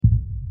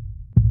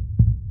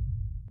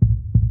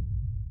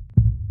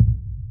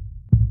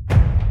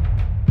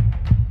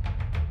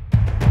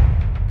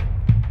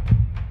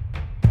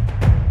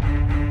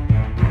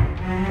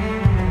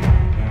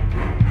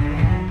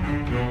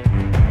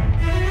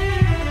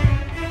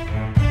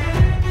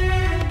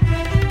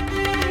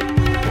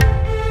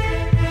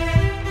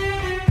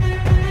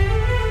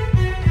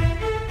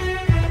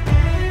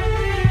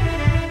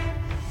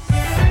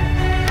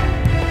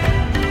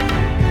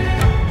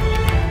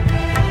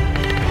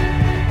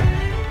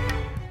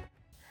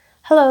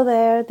Hello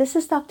there, this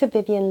is Dr.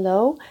 Vivian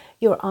Lowe.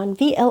 You're on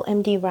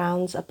VLMD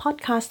Rounds, a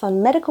podcast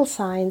on medical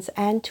science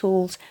and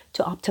tools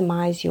to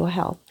optimize your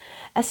health.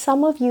 As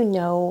some of you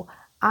know,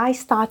 I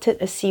started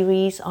a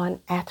series on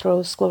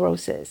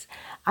atherosclerosis.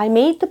 I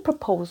made the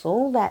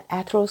proposal that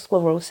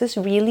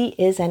atherosclerosis really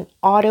is an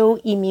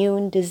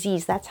autoimmune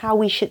disease. That's how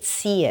we should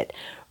see it,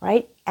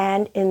 right?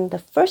 And in the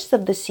first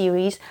of the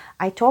series,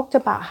 I talked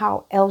about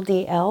how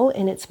LDL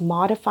in its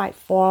modified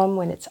form,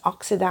 when it's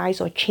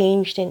oxidized or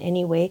changed in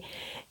any way,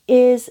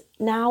 is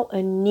now a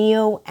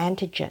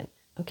neoantigen.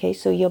 Okay,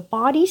 so your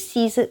body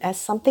sees it as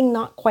something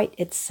not quite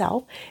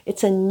itself.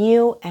 It's a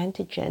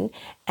neoantigen,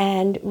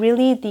 and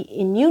really the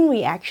immune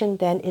reaction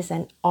then is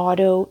an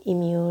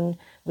autoimmune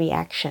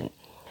reaction.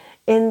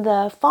 In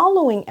the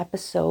following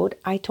episode,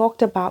 I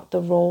talked about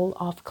the role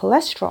of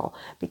cholesterol,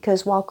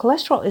 because while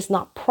cholesterol is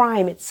not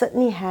prime, it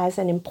certainly has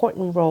an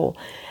important role,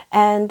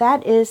 and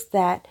that is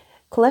that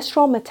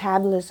cholesterol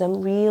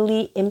metabolism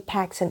really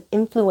impacts and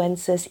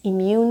influences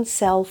immune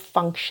cell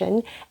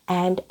function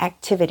and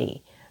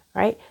activity,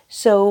 right?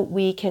 So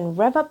we can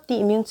rev up the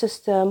immune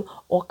system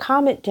or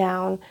calm it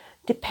down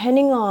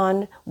depending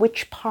on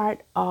which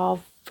part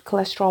of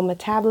cholesterol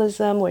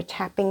metabolism we're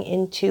tapping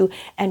into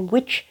and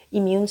which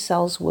immune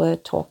cells we're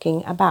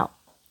talking about.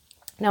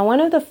 Now, one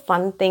of the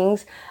fun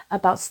things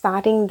about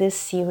starting this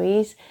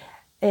series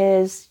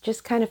is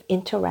just kind of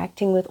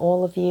interacting with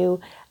all of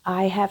you.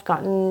 I have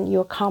gotten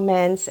your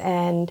comments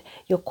and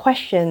your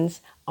questions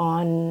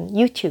on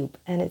YouTube,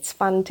 and it's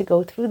fun to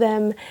go through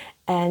them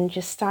and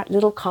just start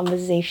little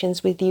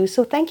conversations with you.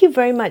 So thank you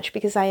very much,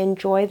 because I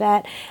enjoy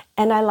that,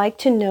 and I like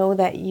to know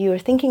that you're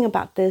thinking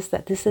about this,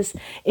 that this is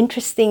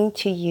interesting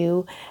to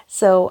you.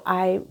 So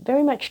I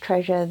very much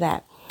treasure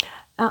that.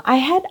 I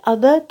had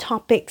other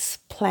topics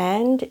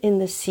planned in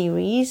the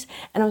series,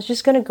 and I was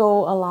just going to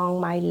go along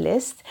my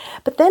list.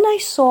 But then I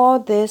saw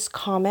this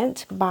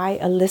comment by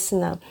a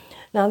listener.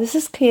 Now, this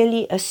is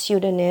clearly a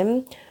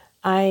pseudonym.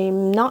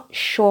 I'm not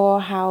sure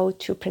how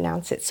to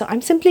pronounce it. So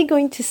I'm simply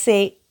going to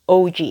say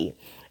OG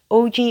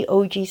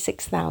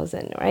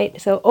 6000, right?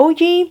 So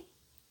OG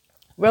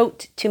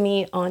wrote to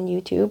me on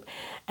YouTube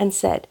and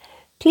said,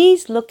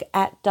 please look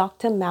at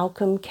Dr.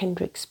 Malcolm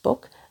Kendrick's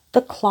book,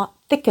 The Clot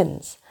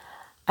Thickens.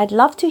 I'd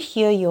love to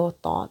hear your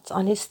thoughts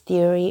on his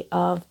theory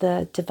of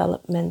the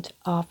development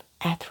of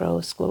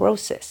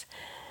atherosclerosis.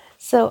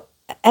 So,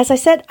 as I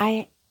said,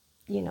 I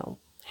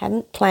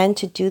hadn't planned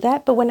to do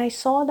that, but when I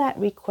saw that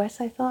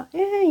request, I thought,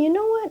 yeah, you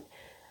know what?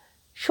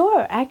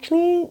 Sure,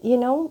 actually,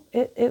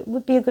 it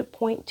would be a good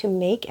point to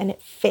make, and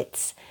it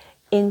fits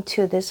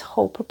into this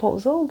whole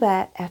proposal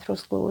that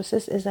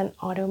atherosclerosis is an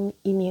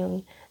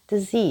autoimmune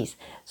disease.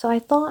 So I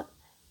thought,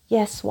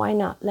 yes, why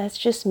not? Let's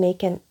just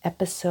make an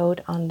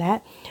episode on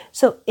that.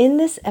 So in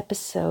this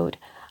episode,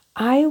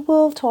 I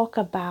will talk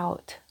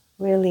about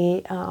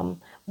really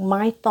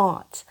my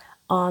thoughts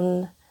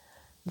on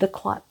the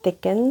clot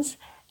thickens,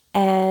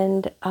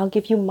 and I'll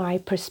give you my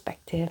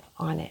perspective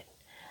on it.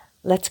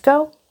 Let's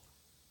go.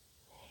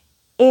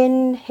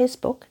 In his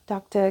book,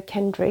 Dr.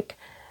 Kendrick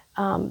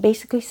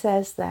basically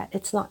says that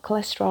it's not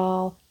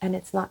cholesterol and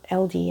it's not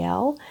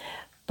LDL,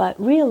 but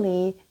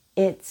really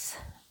it's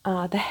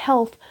the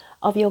health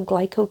of your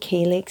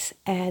glycocalyx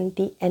and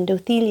the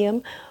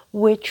endothelium,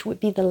 which would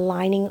be the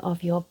lining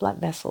of your blood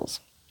vessels.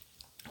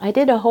 I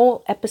did a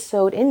whole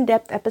episode,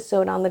 in-depth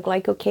episode on the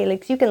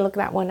glycocalyx. You can look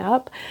that one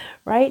up,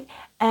 right?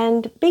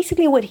 And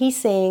basically what he's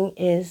saying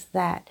is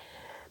that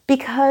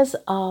because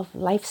of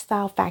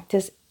lifestyle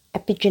factors,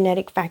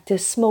 epigenetic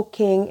factors,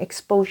 smoking,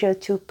 exposure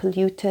to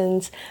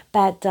pollutants,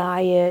 bad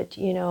diet,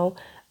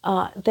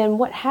 then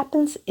what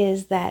happens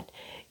is that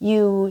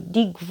you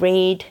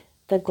degrade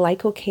the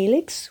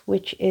glycocalyx,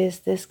 which is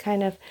this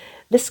kind of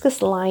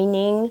viscous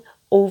lining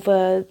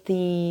over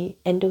the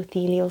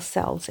endothelial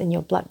cells in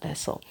your blood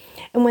vessel.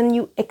 And when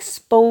you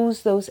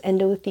expose those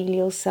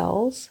endothelial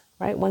cells,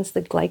 right, once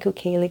the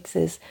glycocalyx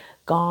is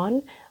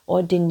gone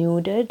or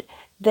denuded,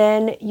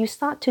 then you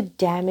start to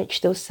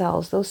damage those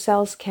cells. Those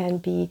cells can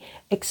be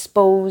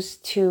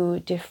exposed to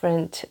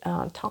different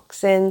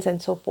toxins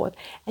and so forth,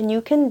 and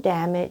you can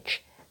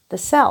damage the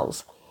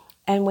cells.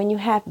 And when you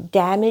have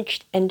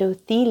damaged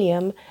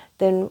endothelium,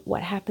 then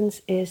what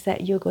happens is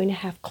that you're going to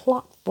have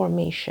clot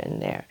formation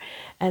there.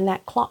 And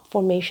that clot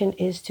formation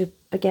is to,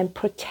 again,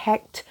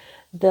 protect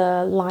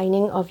the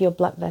lining of your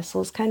blood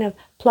vessels, kind of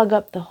plug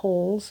up the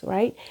holes,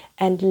 right?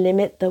 And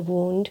limit the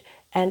wound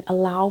and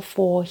allow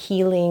for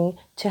healing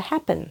to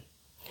happen.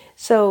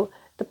 So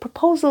the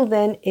proposal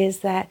then is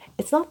that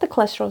it's not the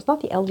cholesterol, it's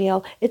not the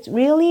LDL, it's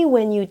really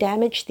when you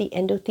damage the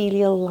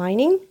endothelial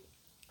lining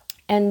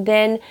and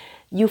then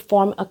you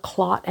form a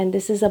clot, and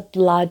this is a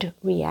blood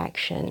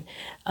reaction,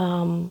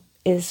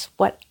 is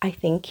what I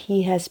think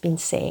he has been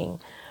saying.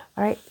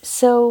 All right,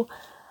 so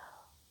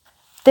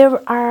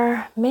there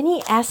are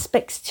many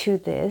aspects to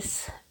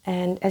this,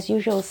 and as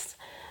usual, it's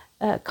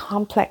a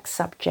complex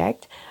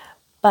subject.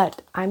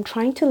 but I'm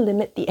trying to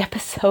limit the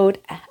episode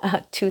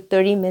to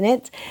 30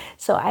 minutes.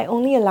 So I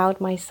only allowed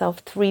myself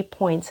 3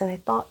 points, and I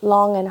thought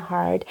long and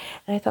hard.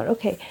 And I thought,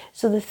 okay,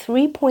 so the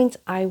 3 points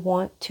I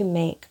want to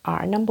make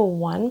are, number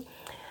one,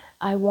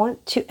 I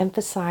want to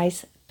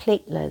emphasize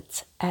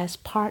platelets as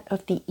part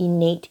of the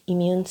innate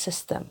immune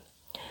system.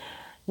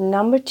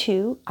 Number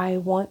two, I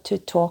want to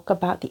talk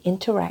about the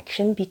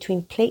interaction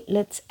between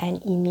platelets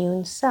and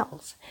immune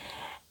cells.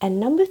 And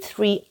number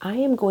three, I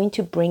am going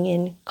to bring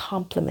in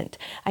complement.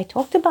 I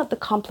talked about the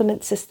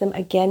complement system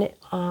again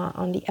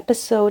on the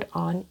episode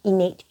on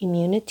innate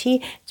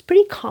immunity. It's a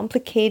pretty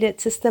complicated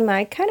system.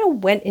 I kind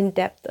of went in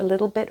depth a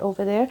little bit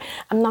over there.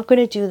 I'm not going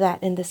to do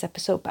that in this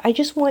episode, but I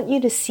just want you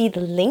to see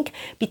the link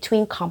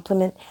between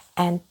complement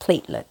and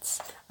platelets.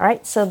 All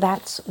right, so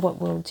that's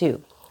what we'll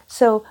do.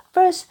 So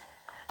first,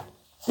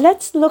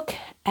 let's look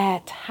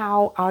at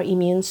how our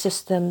immune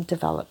system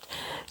developed.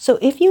 So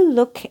if you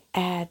look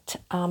at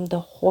the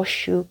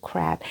horseshoe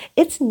crab,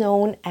 it's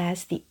known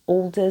as the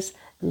oldest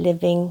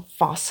living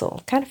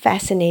fossil. Kind of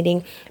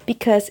fascinating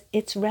because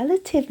it's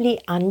relatively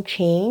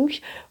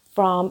unchanged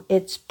from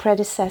its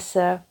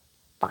predecessor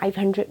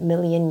 500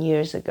 million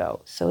years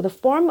ago. So the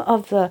form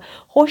of the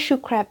horseshoe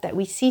crab that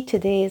we see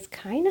today is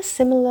kind of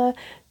similar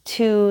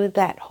to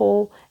that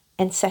whole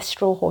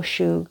ancestral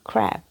horseshoe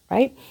crab,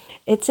 right?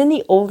 It's in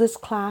the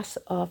oldest class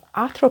of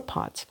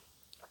arthropods.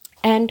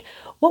 And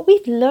what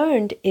we've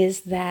learned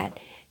is that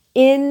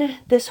in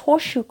this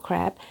horseshoe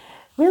crab,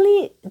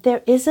 really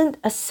there isn't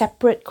a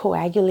separate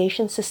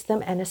coagulation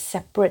system and a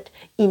separate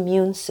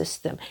immune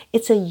system.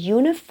 It's a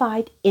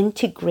unified,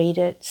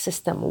 integrated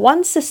system,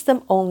 one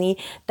system only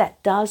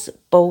that does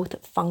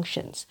both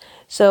functions.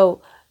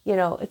 So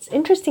it's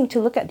interesting to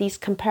look at these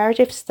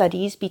comparative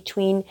studies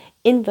between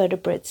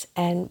invertebrates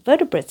and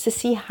vertebrates to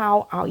see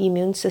how our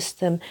immune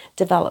system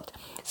developed.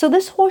 So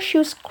this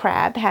horseshoe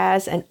crab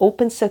has an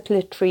open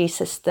circulatory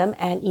system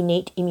and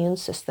innate immune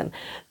system.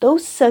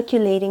 Those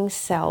circulating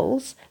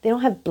cells, they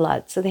don't have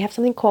blood, so they have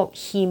something called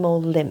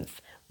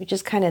hemolymph, which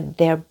is kind of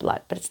their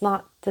blood, but it's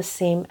not the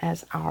same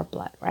as our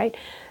blood, right?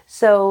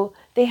 So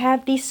they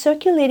have these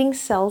circulating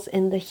cells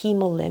in the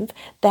hemolymph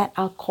that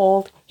are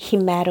called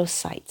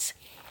hematocytes.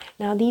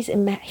 Now, these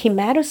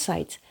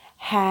hematocytes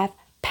have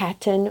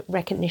pattern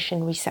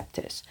recognition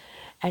receptors.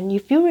 And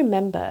if you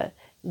remember,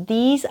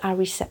 these are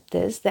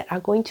receptors that are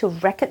going to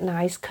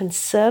recognize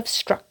conserved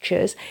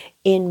structures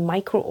in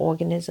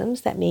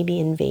microorganisms that may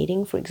be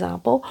invading, for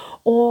example,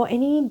 or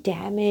any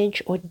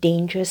damage or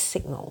dangerous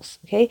signals.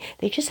 Okay,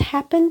 they just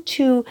happen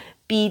to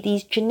be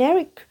these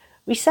generic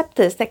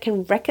receptors that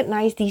can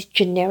recognize these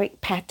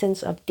generic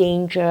patterns of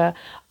danger,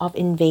 of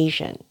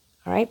invasion.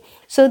 All right,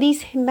 so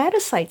these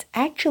hematocytes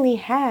actually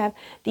have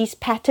these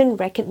pattern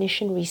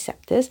recognition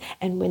receptors,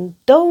 and when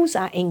those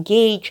are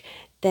engaged,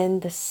 then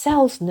the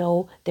cells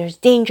know there's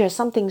danger,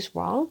 something's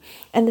wrong,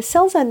 and the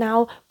cells are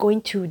now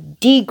going to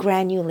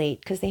degranulate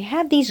because they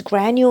have these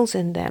granules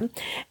in them,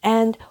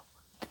 and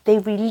they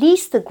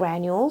release the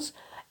granules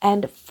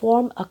and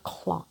form a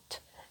clot.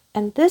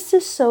 And this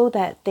is so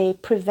that they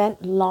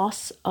prevent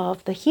loss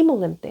of the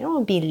hemolymph. They don't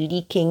want to be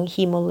leaking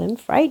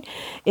hemolymph, right?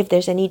 If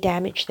there's any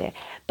damage there.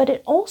 But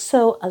it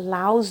also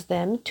allows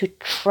them to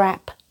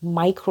trap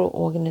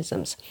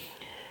microorganisms.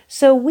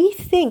 So we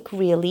think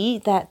really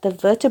that the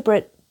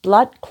vertebrate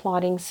blood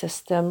clotting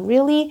system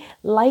really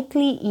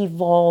likely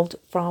evolved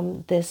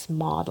from this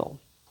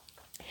model.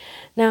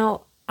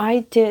 Now,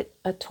 I did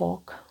a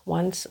talk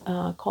once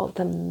called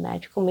the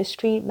Magical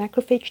Mystery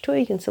Macrophage Tour.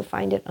 You can still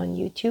find it on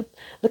YouTube.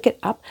 Look it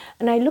up.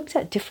 And I looked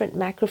at different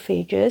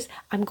macrophages.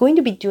 I'm going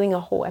to be doing a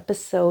whole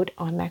episode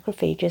on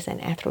macrophages and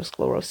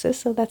atherosclerosis,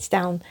 so that's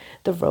down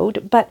the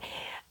road. But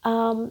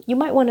you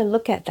might want to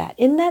look at that.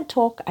 In that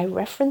talk, I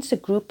referenced a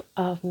group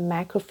of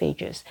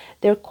macrophages.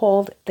 They're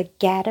called the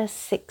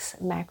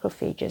GATA6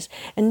 macrophages.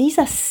 And these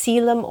are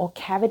coelom or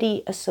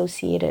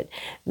cavity-associated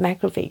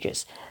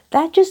macrophages.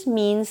 That just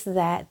means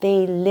that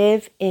they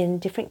live in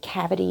different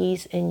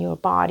cavities in your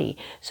body.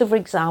 So for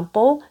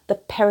example, the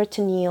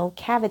peritoneal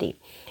cavity.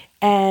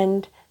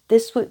 And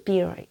this would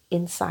be right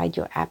inside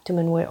your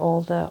abdomen where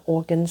all the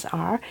organs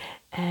are.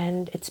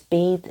 And it's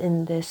bathed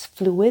in this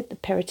fluid, the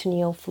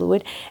peritoneal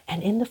fluid.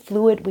 And in the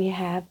fluid, we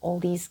have all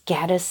these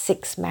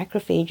GATA6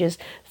 macrophages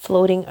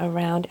floating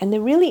around. And they're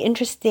really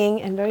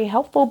interesting and very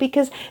helpful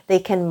because they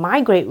can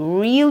migrate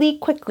really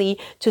quickly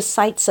to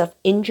sites of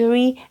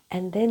injury.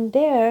 And then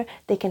there,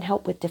 they can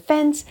help with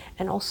defense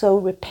and also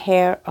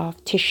repair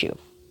of tissue.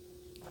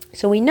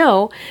 So we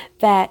know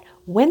that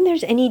when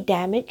there's any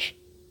damage,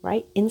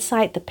 right,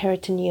 inside the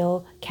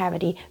peritoneal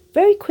cavity,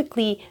 very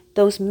quickly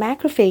those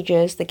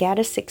macrophages, the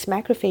GATA6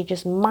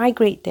 macrophages,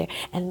 migrate there.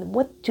 And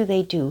what do?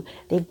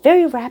 They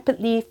very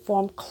rapidly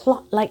form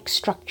clot-like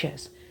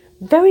structures,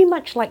 very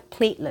much like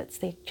platelets.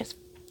 They just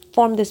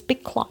form this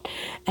big clot.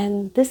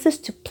 And this is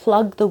to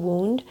plug the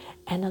wound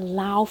and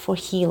allow for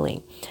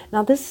healing.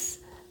 Now this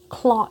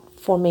clot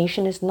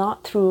formation is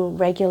not through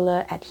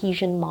regular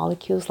adhesion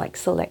molecules like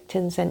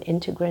selectins and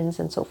integrins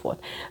and so forth,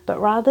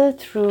 but rather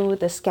through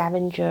the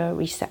scavenger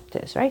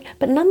receptors, right?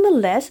 But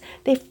nonetheless,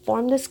 they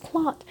form this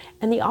clot.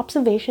 And the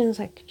observation is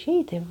like,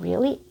 gee, they're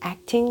really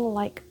acting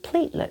like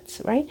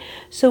platelets, right?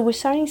 So we're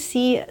starting to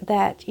see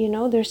that,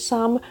 there's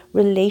some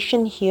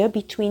relation here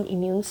between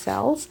immune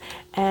cells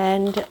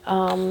and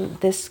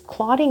this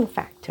clotting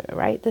factor,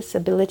 right? This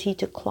ability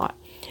to clot.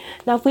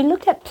 Now, if we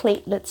look at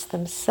platelets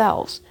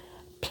themselves,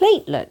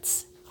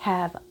 platelets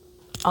have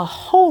a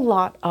whole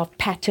lot of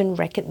pattern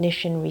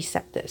recognition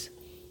receptors,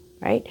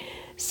 right?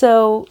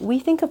 So we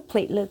think of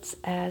platelets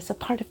as a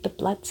part of the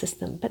blood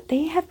system, but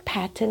they have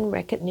pattern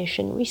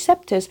recognition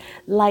receptors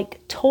like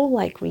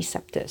toll-like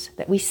receptors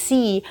that we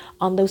see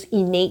on those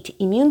innate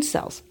immune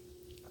cells.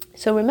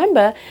 So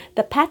remember,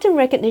 the pattern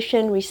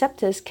recognition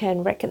receptors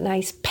can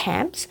recognize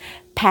PAMPs,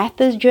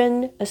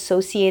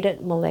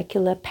 pathogen-associated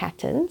molecular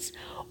patterns,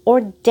 or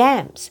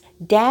DAMPs,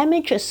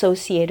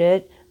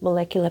 damage-associated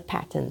molecular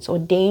patterns, or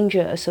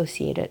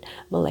danger-associated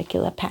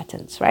molecular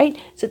patterns, right?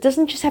 So it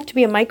doesn't just have to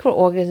be a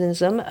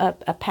microorganism,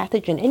 a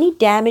pathogen. Any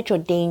damage or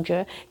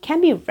danger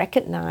can be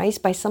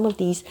recognized by some of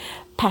these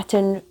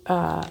pattern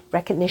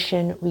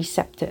recognition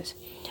receptors.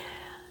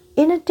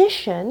 In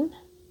addition,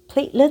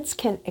 platelets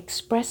can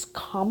express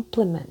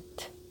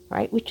complement,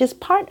 right, which is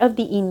part of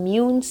the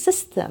immune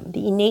system,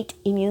 the innate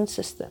immune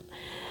system.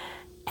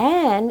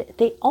 And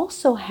they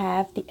also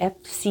have the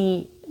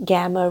Fc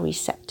gamma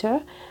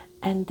receptor,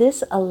 and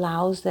this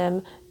allows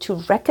them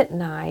to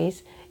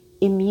recognize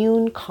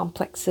immune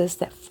complexes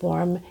that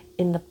form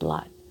in the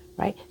blood,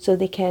 right? So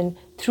they can,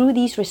 through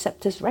these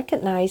receptors,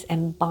 recognize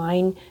and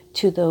bind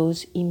to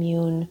those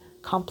immune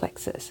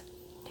complexes.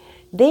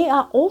 They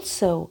are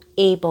also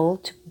able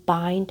to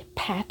bind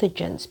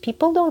pathogens.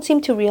 People don't seem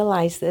to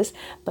realize this,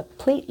 but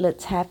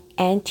platelets have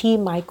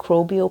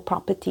antimicrobial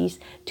properties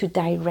to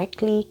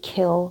directly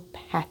kill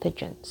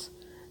pathogens,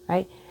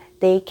 right?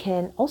 They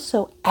can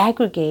also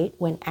aggregate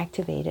when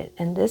activated,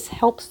 and this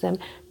helps them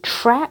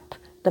trap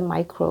the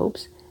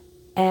microbes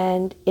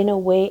and in a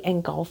way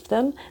engulf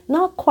them.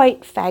 Not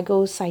quite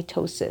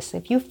phagocytosis.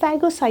 If you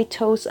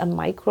phagocytose a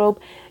microbe,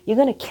 you're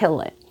going to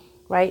kill it,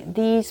 right?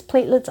 These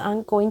platelets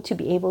aren't going to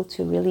be able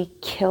to really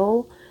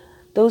kill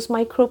those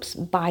microbes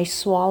by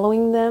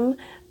swallowing them.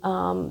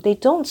 They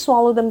don't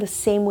swallow them the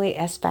same way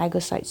as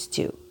phagocytes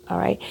do, all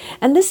right?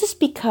 And this is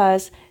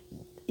because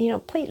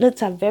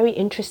platelets are very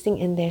interesting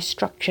in their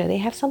structure. They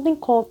have something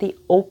called the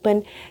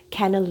open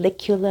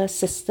canalicular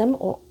system,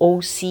 or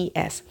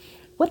OCS.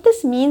 What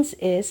this means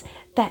is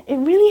that it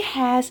really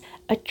has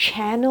a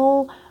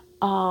channel,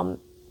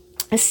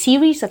 a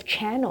series of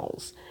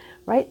channels,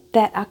 right,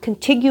 that are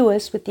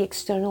contiguous with the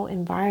external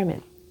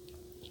environment.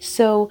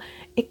 So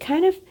it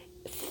kind of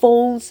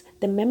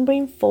the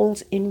membrane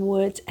folds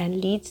inwards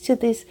and leads to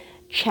these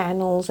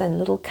channels and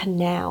little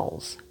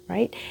canals,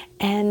 right?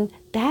 And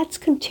that's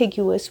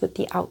contiguous with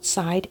the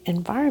outside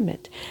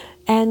environment.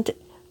 And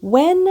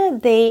when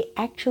they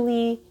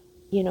actually,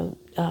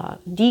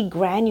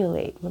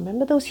 degranulate,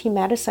 remember those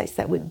hematocytes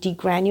that would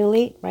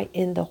degranulate, right,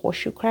 in the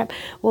horseshoe crab?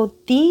 Well,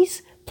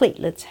 these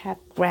platelets have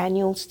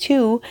granules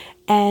too,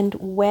 and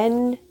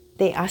when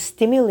they are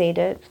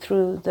stimulated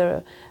through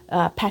the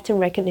pattern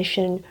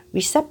recognition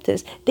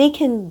receptors, they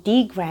can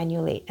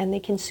degranulate and they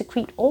can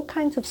secrete all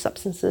kinds of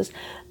substances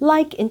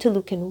like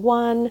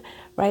interleukin-1,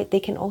 right? They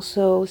can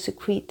also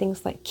secrete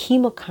things like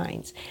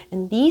chemokines.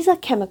 And these are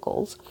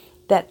chemicals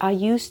that are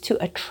used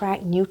to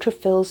attract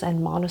neutrophils and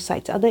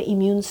monocytes, other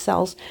immune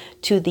cells,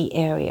 to the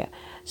area.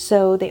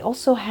 So they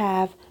also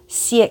have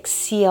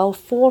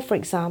CXCL4, for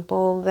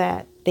example,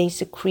 that they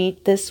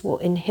secrete. This will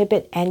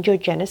inhibit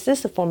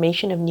angiogenesis, the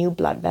formation of new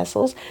blood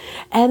vessels.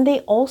 And they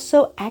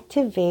also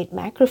activate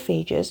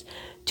macrophages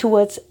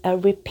towards a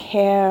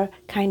repair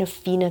kind of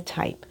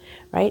phenotype,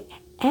 right?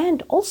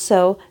 And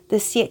also the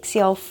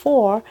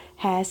CXCL4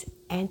 has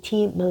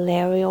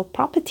anti-malarial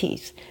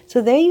properties. So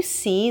there you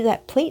see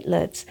that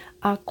platelets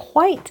are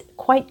quite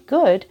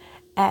good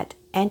at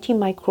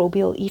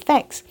antimicrobial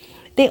effects.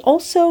 They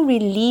also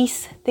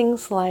release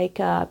things like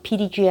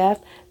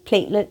PDGF,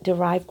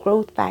 platelet-derived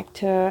growth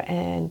factor,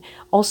 and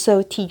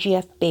also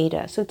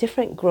TGF-beta, so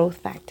different growth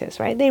factors,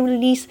 right? They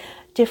release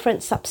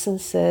different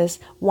substances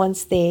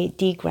once they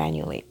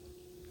degranulate.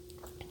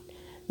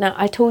 Now,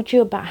 I told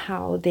you about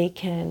how they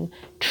can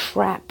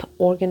trap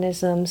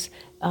organisms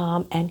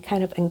and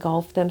kind of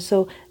engulf them.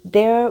 So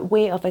their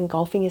way of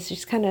engulfing is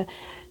just kind of,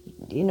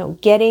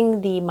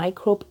 getting the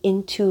microbe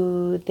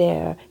into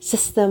their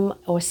system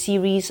or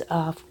series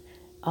of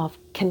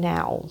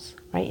canals,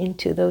 right,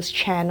 into those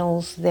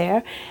channels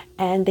there,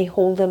 and they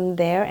hold them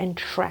there and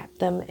trap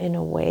them in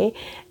a way.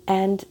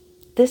 And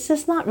this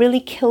is not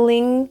really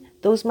killing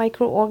those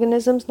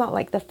microorganisms, not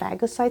like the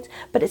phagocytes,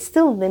 but it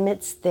still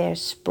limits their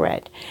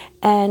spread.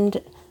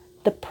 And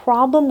the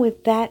problem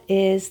with that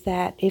is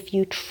that if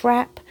you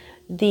trap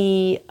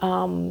the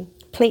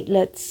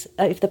platelets,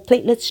 if the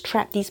platelets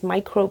trap these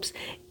microbes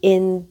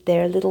in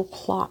their little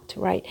clot,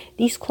 right?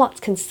 These clots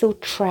can still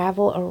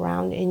travel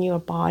around in your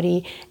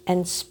body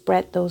and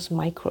spread those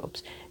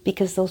microbes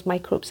because those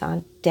microbes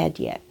aren't dead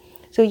yet.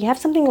 So you have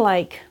something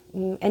like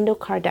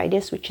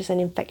endocarditis, which is an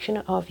infection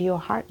of your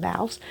heart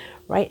valves,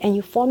 right? And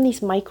you form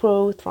these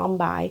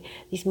microthrombi,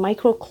 these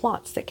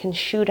microclots that can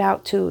shoot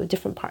out to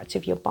different parts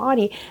of your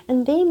body,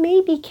 and they may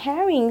be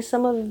carrying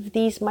some of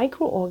these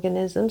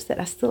microorganisms that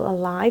are still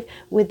alive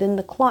within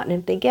the clot. And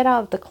if they get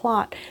out of the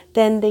clot,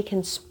 then they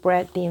can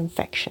spread the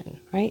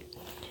infection, right?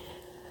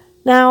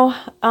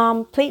 Now,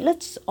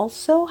 platelets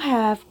also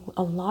have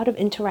a lot of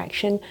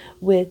interaction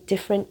with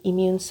different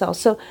immune cells.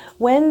 So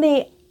when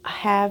they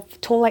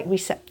have toll-like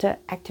receptor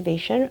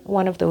activation,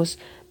 one of those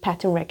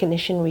pattern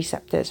recognition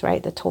receptors,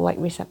 right, the toll-like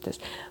receptors,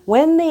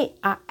 when they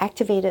are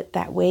activated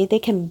that way, they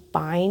can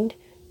bind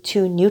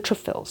to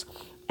neutrophils,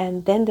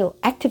 and then they'll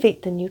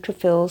activate the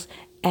neutrophils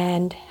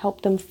and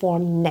help them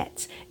form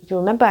nets. If you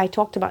remember, I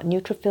talked about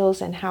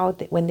neutrophils and how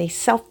when they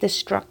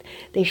self-destruct,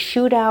 they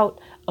shoot out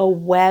a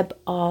web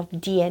of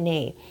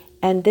DNA,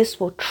 and this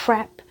will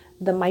trap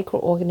the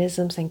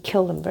microorganisms and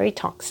kill them. Very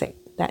toxic,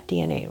 that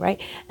DNA,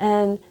 right?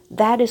 And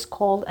that is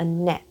called a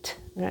net.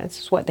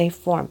 That's what they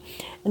form.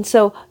 And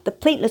so the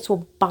platelets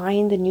will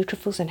bind the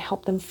neutrophils and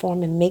help them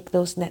form and make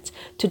those nets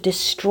to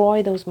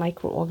destroy those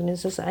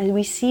microorganisms. And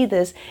we see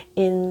this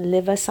in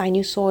liver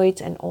sinusoids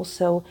and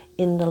also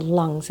in the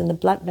lungs, in the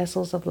blood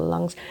vessels of the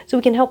lungs. So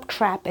we can help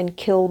trap and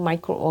kill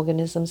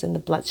microorganisms in the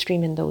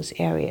bloodstream in those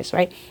areas,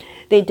 right?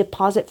 They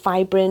deposit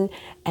fibrin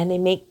and they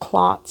make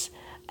clots,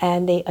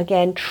 and they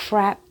again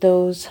trap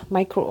those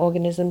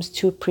microorganisms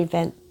to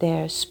prevent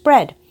their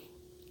spread.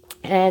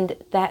 And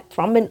that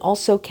thrombin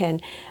also can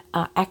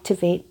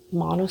activate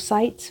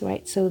monocytes,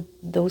 right? So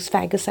those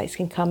phagocytes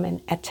can come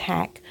and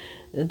attack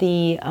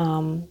the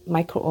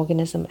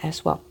microorganism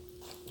as well.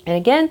 And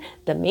again,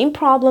 the main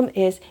problem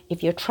is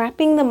if you're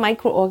trapping the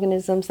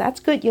microorganisms, that's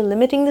good. You're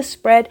limiting the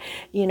spread.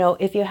 You know,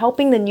 if you're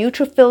helping the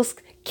neutrophils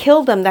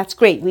kill them, that's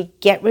great. We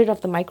get rid of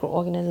the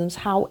microorganisms.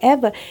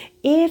 However,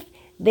 if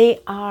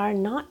they are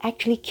not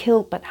actually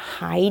killed but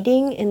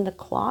hiding in the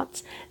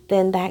clots,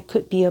 then that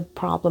could be a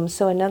problem.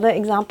 So another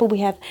example, we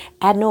have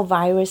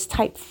adenovirus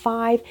type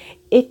 5.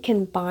 It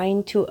can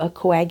bind to a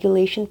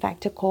coagulation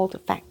factor called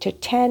factor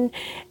 10.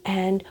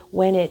 And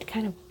when it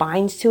kind of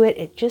binds to it,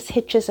 it just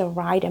hitches a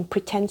ride and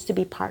pretends to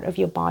be part of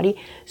your body.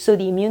 So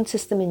the immune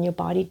system in your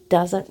body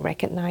doesn't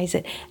recognize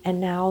it.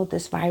 And now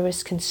this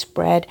virus can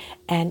spread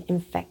and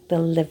infect the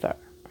liver.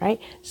 Right?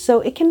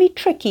 So it can be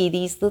tricky,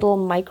 these little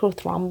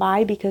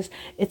microthrombi, because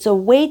it's a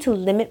way to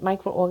limit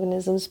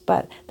microorganisms,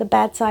 but the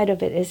bad side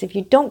of it is if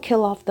you don't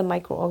kill off the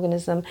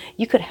microorganism,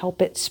 you could help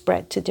it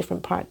spread to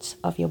different parts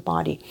of your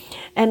body.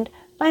 And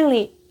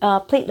finally,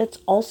 platelets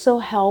also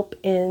help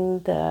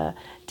in the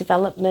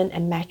development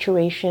and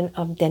maturation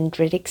of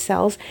dendritic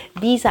cells.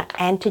 These are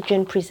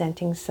antigen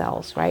presenting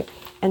cells, right?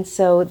 And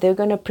so they're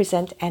going to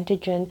present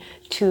antigen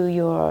to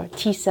your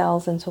T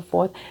cells and so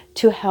forth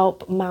to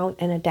help mount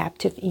an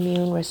adaptive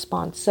immune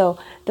response. So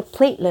the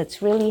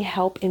platelets really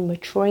help in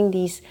maturing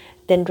these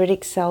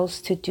dendritic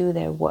cells to do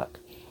their work.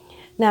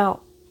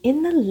 Now,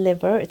 in the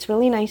liver, it's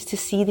really nice to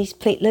see these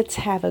platelets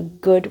have a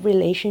good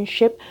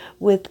relationship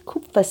with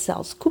Kupffer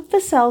cells. Kupffer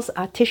cells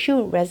are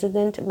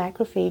tissue-resident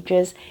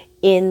macrophages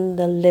in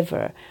the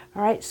liver.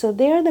 All right, so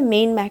they're the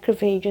main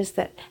macrophages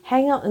that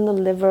hang out in the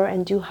liver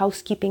and do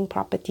housekeeping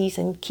properties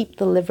and keep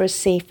the liver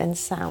safe and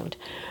sound.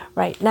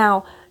 Right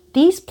now,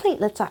 these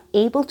platelets are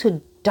able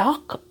to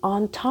dock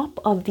on top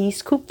of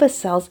these Kupffer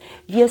cells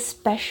via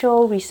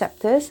special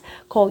receptors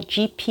called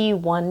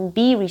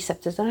GP1B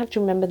receptors. I don't have to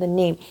remember the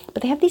name,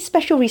 but they have these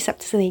special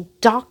receptors and they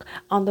dock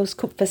on those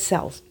Kupffer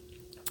cells.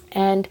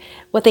 And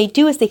what they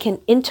do is they can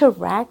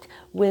interact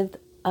with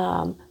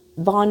von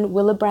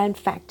Willebrand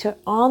factor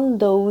on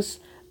those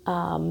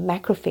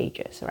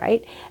macrophages,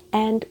 right?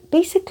 And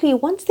basically,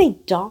 once they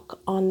dock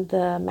on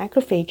the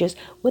macrophages,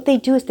 what they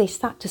do is they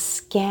start to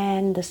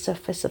scan the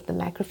surface of the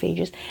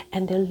macrophages,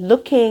 and they're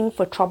looking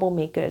for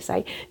troublemakers,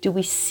 right? Do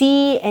we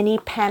see any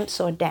PAMPs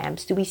or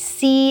DAMPs? Do we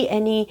see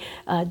any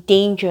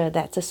danger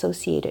that's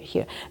associated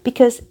here?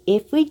 Because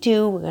if we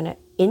do, we're going to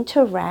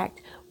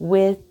interact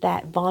with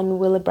that von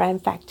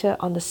Willebrand factor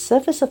on the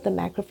surface of the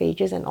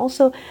macrophages and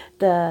also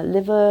the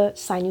liver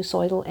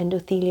sinusoidal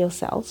endothelial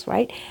cells,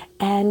 right?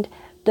 And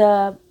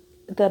the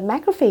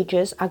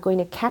macrophages are going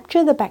to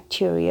capture the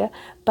bacteria,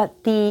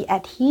 but the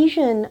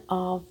adhesion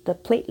of the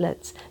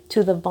platelets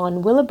to the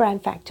von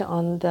Willebrand factor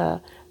on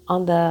the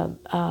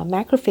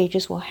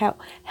macrophages will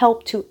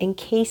help to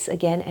encase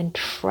again and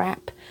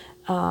trap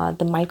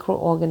the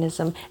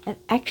microorganism. And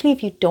actually,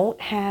 if you don't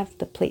have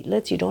the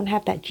platelets, you don't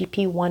have that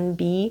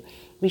GP1B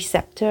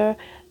receptor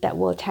that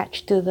will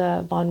attach to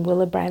the von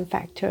Willebrand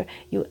factor,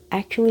 you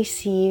actually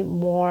see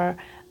more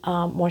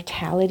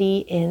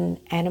mortality in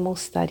animal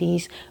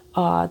studies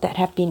that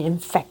have been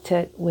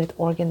infected with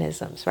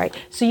organisms, right?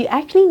 So you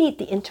actually need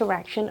the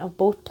interaction of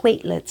both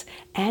platelets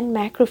and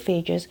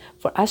macrophages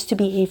for us to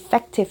be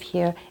effective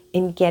here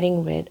in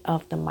getting rid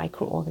of the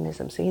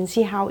microorganisms. So you can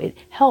see how it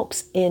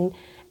helps in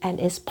and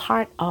is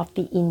part of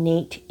the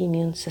innate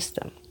immune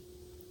system.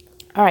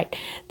 All right,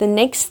 the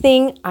next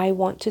thing I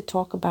want to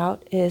talk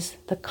about is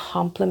the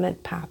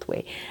complement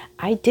pathway.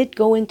 I did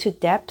go into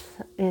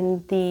depth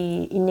in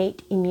the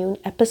innate immune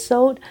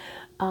episode.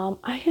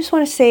 I just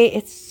want to say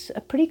it's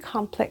a pretty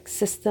complex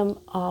system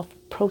of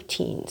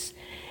proteins.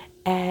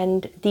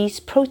 And these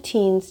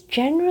proteins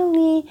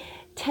generally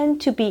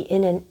tend to be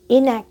in an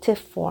inactive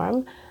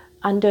form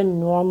under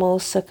normal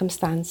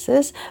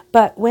circumstances,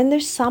 but when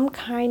there's some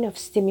kind of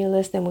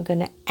stimulus, then we're going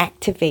to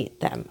activate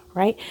them,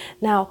 right?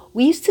 Now,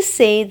 we used to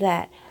say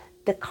that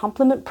the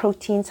complement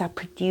proteins are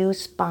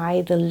produced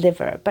by the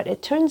liver, but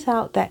it turns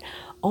out that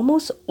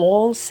almost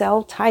all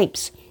cell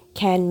types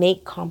can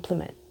make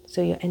complement.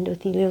 So your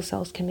endothelial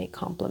cells can make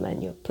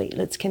complement, your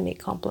platelets can make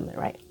complement,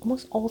 right?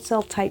 Almost all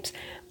cell types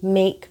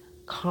make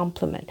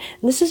complement.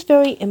 And this is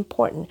very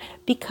important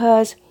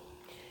because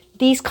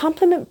these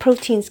complement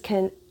proteins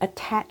can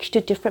attach to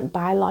different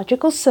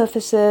biological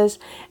surfaces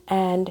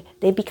and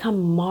they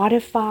become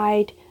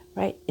modified,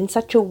 right, in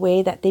such a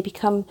way that they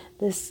become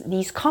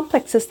these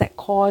complexes that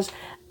cause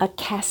a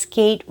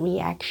cascade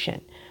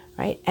reaction,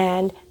 right?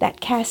 And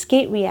that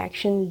cascade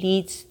reaction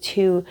leads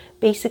to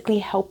basically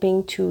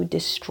helping to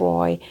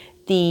destroy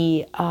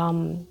the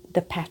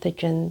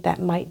pathogen that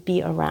might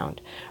be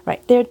around,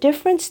 right? There are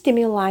different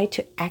stimuli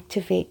to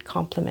activate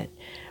complement,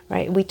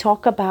 right? We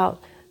talk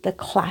about the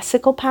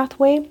classical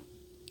pathway.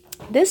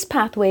 This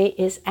pathway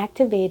is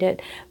activated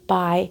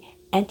by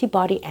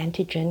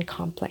antibody-antigen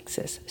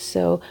complexes.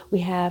 So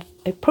we have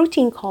a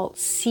protein called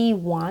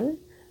C1.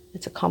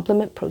 It's a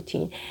complement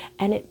protein,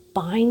 and it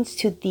binds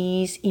to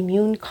these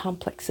immune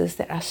complexes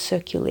that are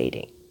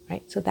circulating.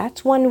 Right? So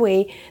that's one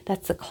way,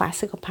 that's the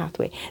classical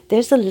pathway.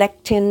 There's a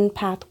lectin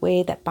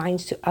pathway that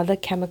binds to other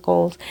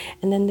chemicals,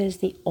 and then there's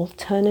the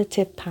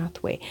alternative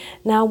pathway.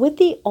 Now with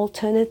the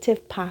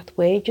alternative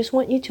pathway, just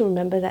want you to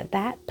remember that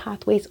that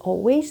pathway is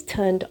always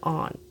turned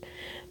on.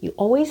 You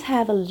always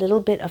have a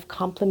little bit of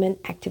complement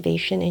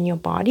activation in your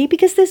body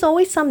because there's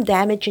always some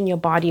damage in your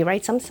body,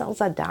 right? Some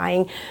cells are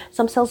dying,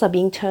 some cells are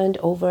being turned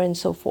over and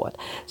so forth.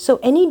 So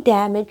any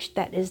damage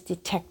that is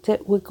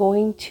detected, we're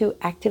going to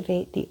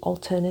activate the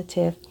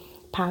alternative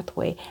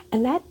pathway.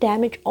 And that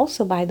damage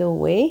also, by the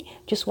way,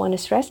 just want to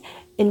stress,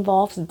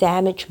 involves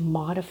damage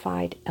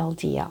modified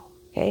LDL.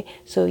 Okay,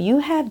 so you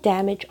have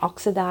damage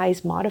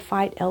oxidized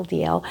modified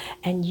LDL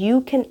and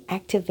you can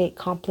activate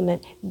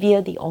complement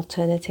via the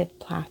alternative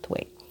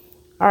pathway.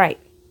 All right,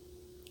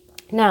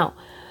 now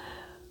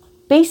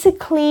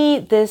basically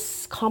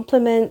this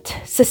complement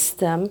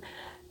system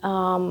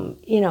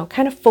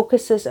kind of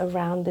focuses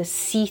around the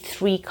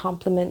C3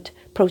 complement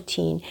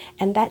protein,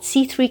 and that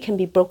C3 can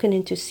be broken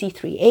into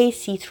C3A,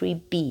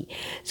 C3B.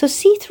 So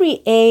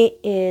C3A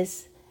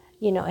is,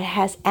 it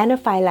has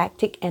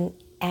anaphylactic and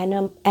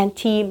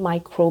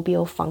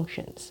antimicrobial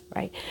functions,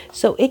 right?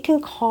 So it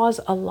can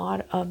cause a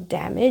lot of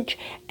damage,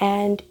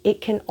 and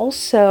it can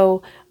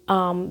also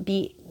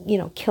be,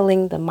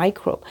 killing the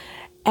microbe.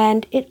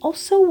 And it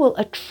also will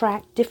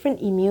attract different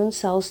immune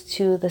cells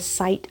to the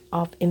site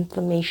of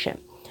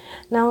inflammation.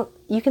 Now,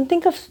 you can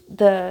think of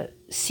the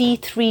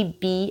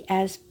C3b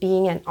as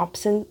being an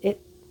opsin.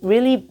 It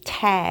really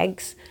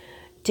tags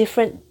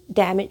different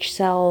damaged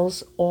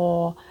cells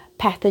or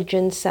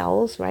pathogen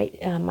cells, right,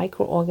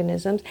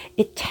 microorganisms.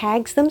 It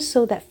tags them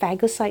so that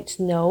phagocytes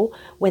know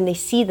when they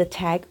see the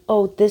tag,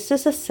 oh, this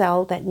is a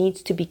cell that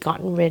needs to be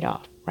gotten rid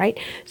of, right?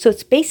 So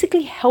it's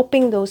basically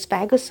helping those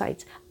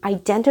phagocytes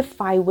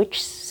identify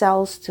which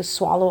cells to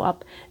swallow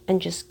up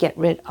and just get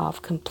rid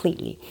of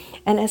completely.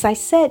 And as I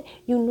said,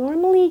 you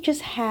normally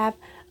just have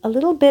a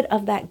little bit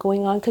of that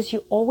going on because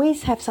you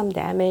always have some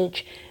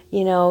damage,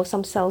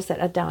 some cells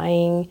that are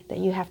dying that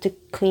you have to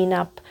clean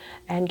up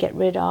and get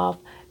rid of.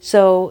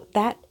 So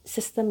that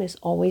system is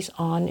always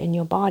on in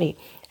your body.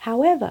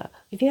 However,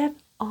 if you have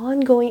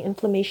ongoing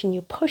inflammation,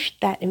 you push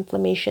that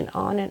inflammation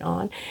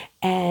on,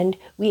 and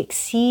we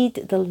exceed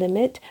the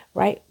limit,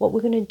 right? What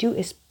we're going to do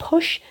is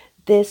push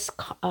this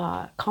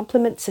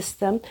complement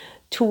system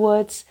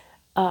towards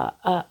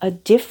a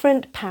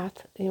different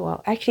path,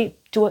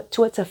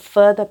 towards a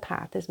further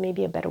path is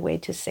maybe a better way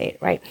to say it,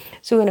 right?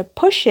 So we're going to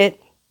push it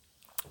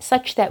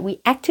such that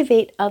we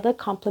activate other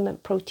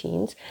complement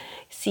proteins,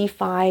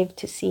 C5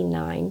 to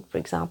C9, for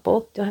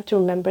example. Don't have to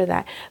remember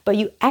that. But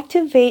you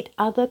activate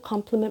other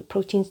complement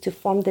proteins to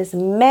form this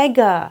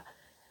mega,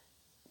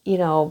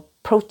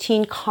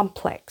 protein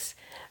complex,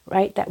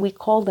 right, that we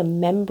call the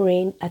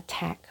membrane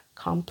attack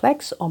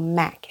complex, or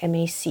MAC,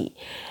 M-A-C.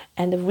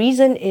 And the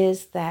reason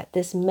is that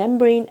this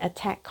membrane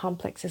attack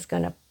complex is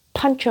going to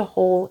punch a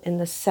hole in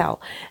the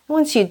cell. And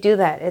once you do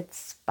that,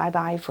 it's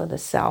bye-bye for the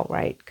cell,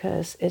 right?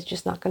 Because it's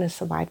just not going to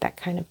survive that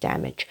kind of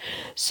damage.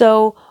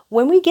 So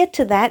when we get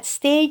to that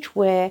stage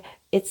where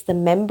it's the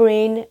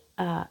membrane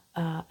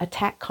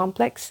attack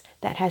complex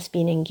that has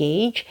been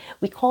engaged.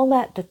 We call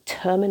that the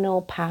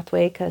terminal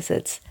pathway because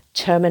it's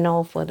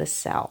terminal for the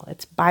cell.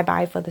 It's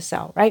bye-bye for the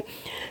cell, right?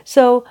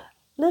 So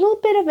little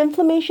bit of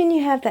inflammation,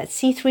 you have that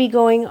C3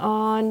 going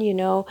on,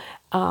 you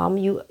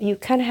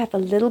kind of have a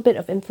little bit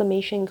of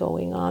inflammation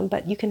going on,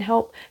 but you can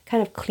help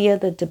kind of clear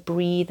the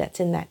debris that's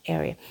in that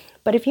area.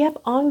 But if you have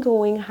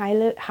ongoing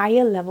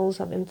higher levels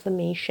of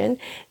inflammation,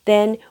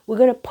 then we're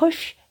going to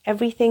push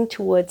everything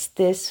towards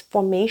this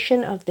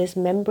formation of this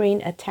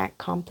membrane attack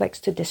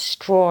complex to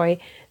destroy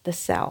the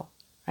cell,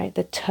 right?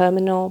 The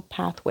terminal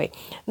pathway.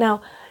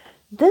 Now,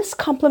 this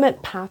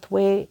complement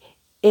pathway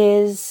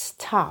is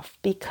tough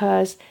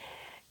because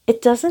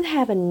it doesn't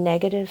have a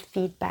negative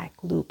feedback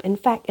loop. In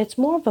fact, it's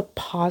more of a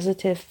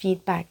positive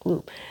feedback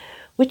loop,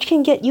 which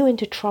can get you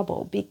into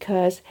trouble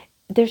because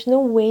there's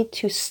no way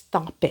to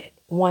stop it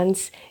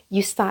once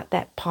you start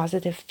that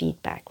positive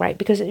feedback, right?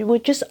 Because it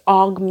would just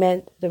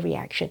augment the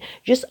reaction,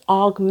 just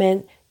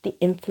augment the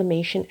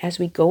inflammation as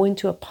we go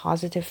into a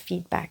positive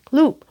feedback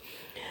loop.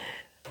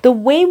 The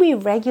way we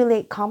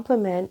regulate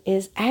complement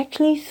is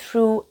actually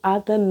through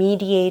other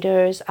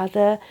mediators,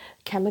 other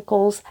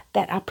chemicals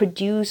that are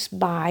produced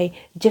by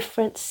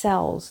different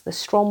cells, the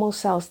stromal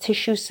cells,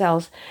 tissue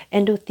cells,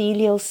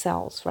 endothelial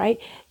cells, right?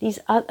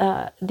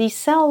 These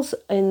cells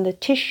in the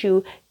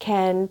tissue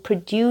can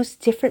produce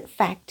different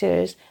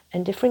factors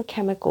and different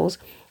chemicals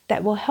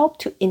that will help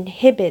to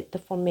inhibit the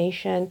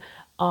formation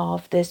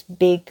of this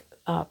big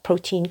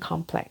protein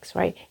complex,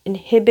 right?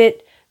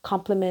 Inhibit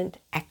complement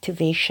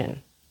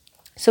activation.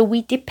 So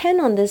we depend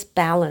on this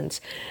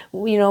balance.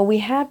 We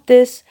have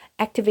this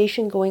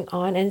activation going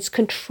on and it's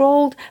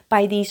controlled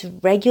by these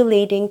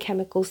regulating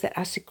chemicals that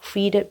are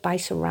secreted by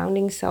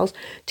surrounding cells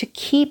to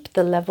keep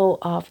the level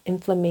of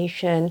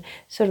inflammation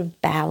sort of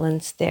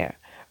balanced there,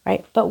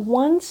 right? But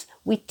once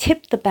we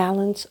tip the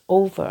balance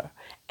over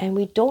and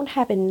we don't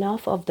have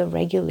enough of the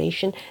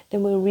regulation,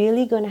 then we're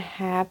really going to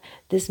have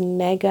this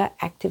mega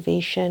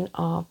activation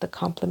of the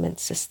complement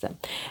system.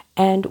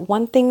 And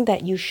one thing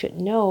that you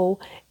should know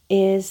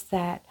is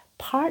that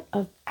part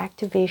of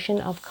activation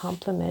of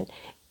complement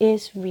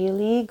is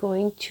really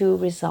going to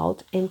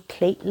result in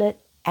platelet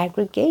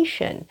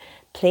aggregation,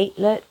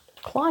 platelet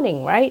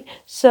clotting, right?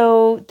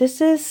 So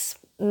this is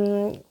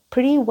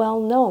pretty well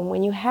known.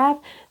 When you have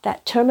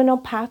that terminal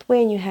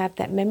pathway and you have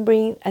that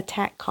membrane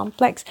attack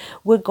complex,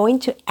 we're going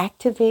to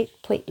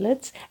activate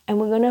platelets and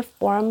we're going to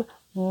form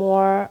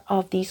more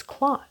of these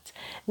clots.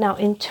 Now,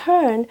 in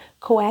turn,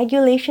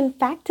 coagulation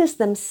factors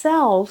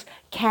themselves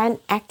can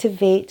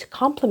activate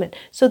complement.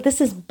 So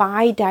this is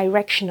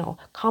bidirectional.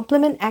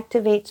 Complement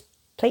activates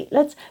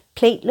platelets,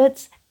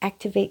 platelets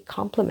activate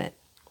complement,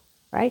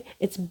 right?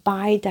 It's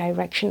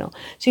bidirectional.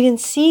 So you can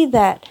see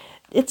that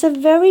it's a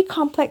very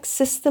complex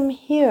system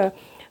here.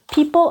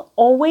 People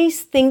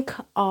always think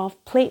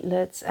of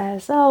platelets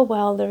as, oh,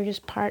 well, they're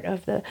just part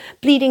of the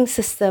bleeding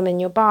system in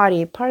your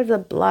body, part of the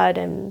blood.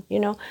 And,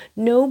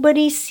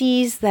 nobody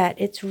sees that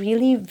it's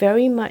really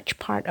very much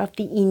part of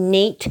the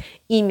innate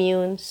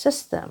immune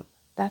system.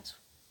 That's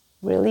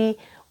really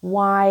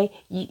why,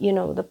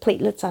 the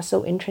platelets are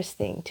so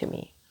interesting to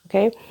me,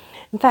 okay?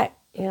 In fact,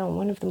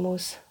 one of the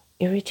most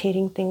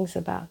irritating things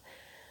about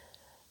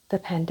the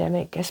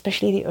pandemic,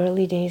 especially the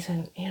early days,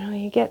 and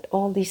you get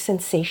all these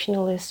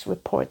sensationalist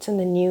reports in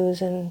the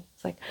news, and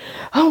it's like,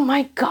 oh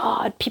my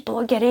God, people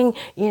are getting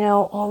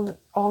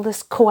all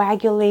this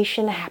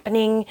coagulation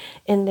happening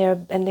and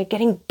they're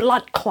getting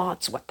blood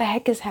clots. What the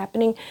heck is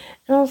happening?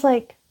 And I was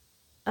like,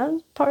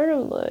 I'm part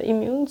of the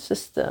immune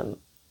system.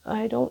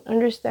 I don't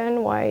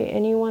understand why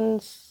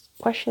anyone's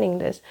questioning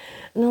this.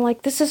 And they're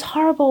like, this is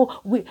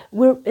horrible.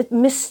 We're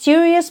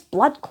mysterious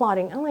blood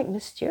clotting. I'm like,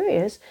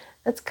 mysterious?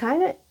 That's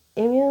kind of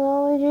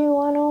Immunology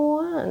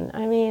 101.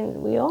 I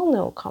mean, we all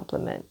know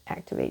complement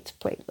activates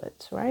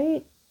platelets,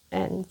 right?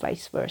 And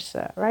vice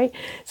versa, right?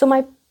 So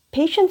my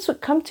patients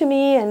would come to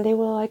me and they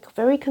were like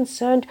very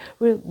concerned,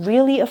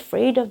 really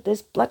afraid of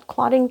this blood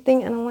clotting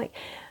thing. And I'm like,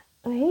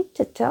 I hate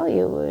to tell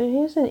you,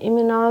 here's an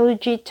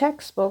immunology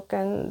textbook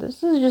and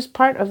this is just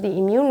part of the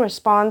immune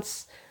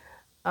response.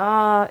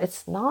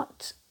 It's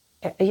not.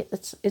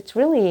 It's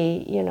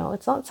really,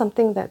 it's not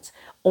something that's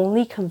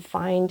only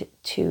confined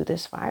to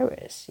this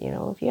virus.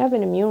 If you have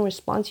an immune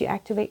response, you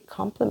activate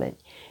complement,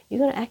 you're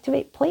going to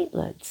activate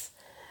platelets.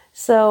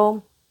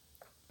 So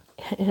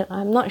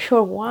I'm not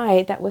sure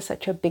why that was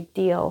such a big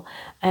deal.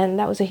 And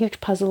that was a huge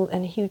puzzle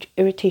and a huge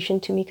irritation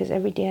to me because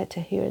every day I had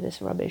to hear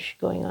this rubbish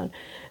going on.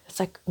 It's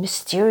like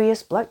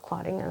mysterious blood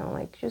clotting. And I'm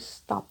like, just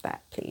stop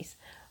that, please.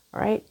 All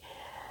right.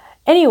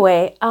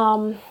 Anyway,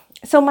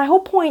 so my whole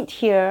point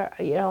here,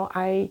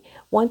 I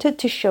wanted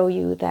to show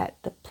you that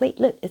the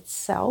platelet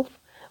itself,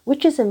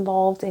 which is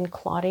involved in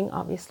clotting,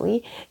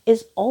 obviously,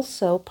 is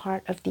also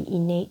part of the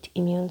innate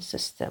immune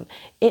system.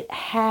 It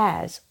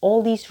has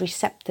all these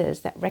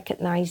receptors that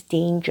recognize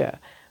danger,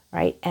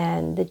 right?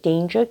 And the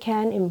danger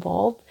can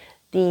involve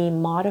the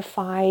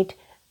modified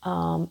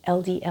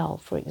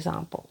LDL, for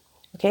example,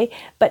 Okay,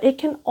 but it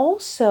can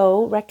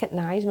also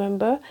recognize,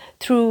 remember,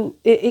 through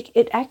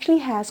it actually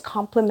has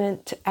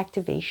complement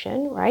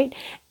activation, right?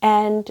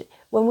 And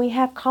when we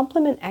have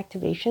complement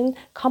activation,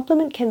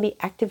 complement can be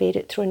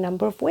activated through a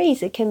number of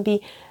ways. It can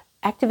be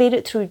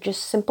activated through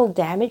just simple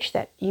damage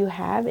that you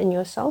have in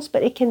your cells,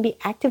 but it can be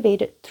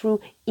activated through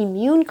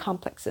immune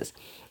complexes.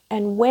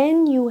 And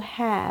when you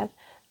have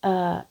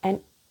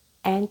an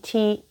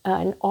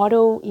an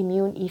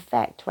autoimmune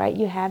effect, right?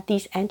 You have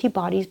these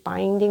antibodies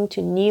binding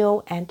to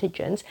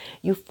neoantigens.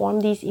 You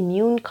form these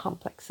immune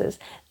complexes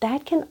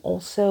that can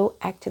also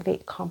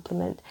activate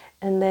complement,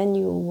 and then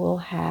you will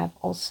have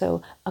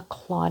also a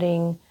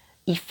clotting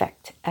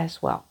effect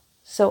as well.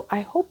 So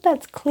I hope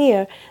that's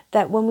clear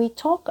that when we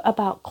talk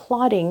about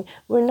clotting,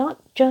 we're not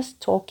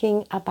just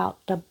talking about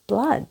the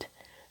blood,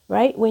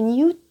 right? When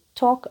you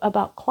talk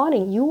about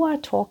clotting, you are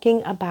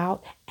talking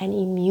about an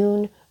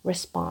immune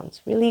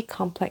response. Really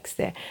complex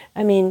there.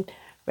 I mean,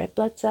 red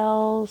blood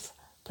cells,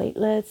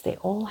 platelets, they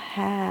all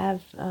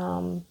have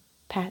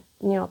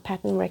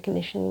pattern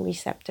recognition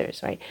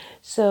receptors, right?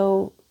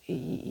 So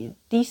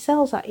these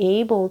cells are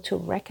able to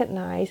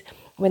recognize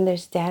when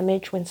there's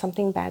damage, when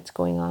something bad's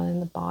going on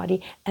in the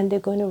body, and they're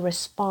going to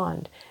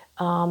respond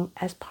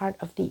as part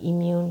of the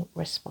immune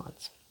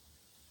response.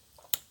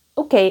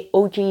 Okay,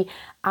 OG,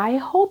 I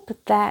hope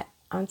that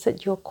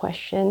answered your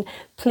question.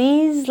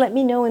 Please let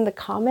me know in the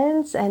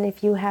comments, and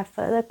if you have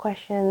further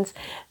questions,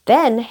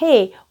 then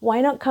hey,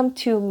 why not come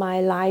to my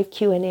live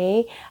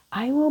Q&A?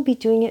 I will be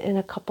doing it in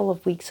a couple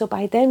of weeks, so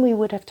by then we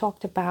would have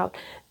talked about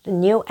the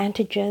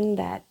neoantigen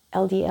that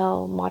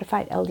LDL,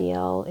 modified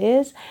LDL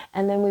is,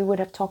 and then we would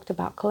have talked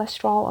about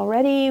cholesterol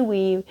already.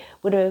 We've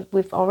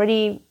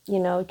already,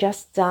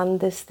 just done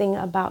this thing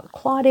about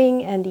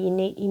clotting and the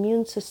innate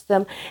immune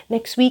system.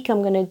 Next week,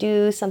 I'm going to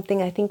do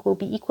something I think will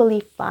be equally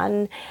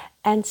fun.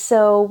 And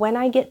so when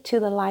I get to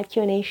the live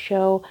Q&A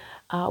show,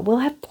 we'll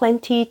have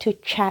plenty to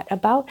chat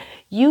about.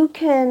 You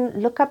can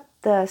look up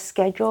the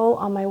schedule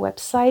on my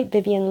website,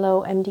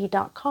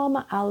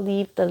 vivianlowmd.com. I'll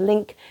leave the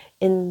link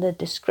in the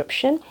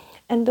description.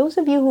 And those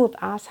of you who have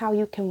asked how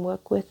you can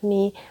work with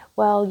me,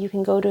 well, you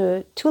can go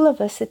to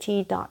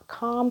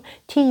tulaversity.com,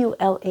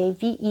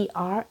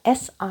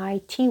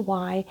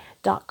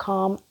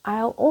 tulaversity.com.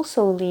 I'll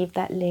also leave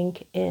that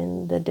link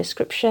in the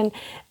description.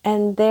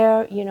 And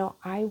there,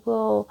 I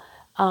will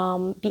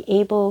be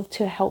able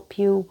to help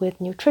you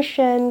with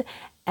nutrition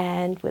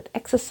and with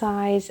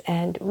exercise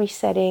and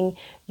resetting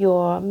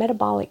your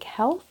metabolic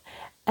health.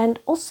 And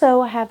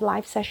also I have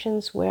live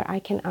sessions where I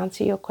can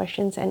answer your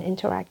questions and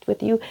interact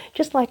with you,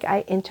 just like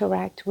I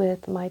interact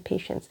with my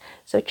patients.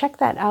 So check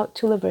that out,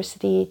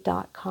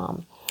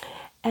 tulaversity.com.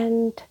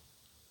 And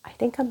I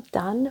think I'm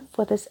done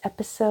for this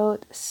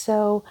episode.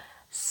 So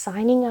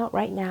signing out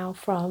right now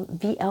from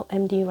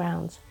VLMD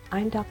Rounds.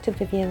 I'm Dr.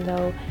 Vivian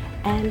Low,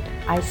 and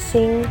I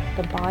sing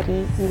the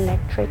body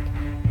electric.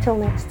 Till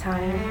next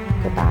time,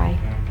 goodbye.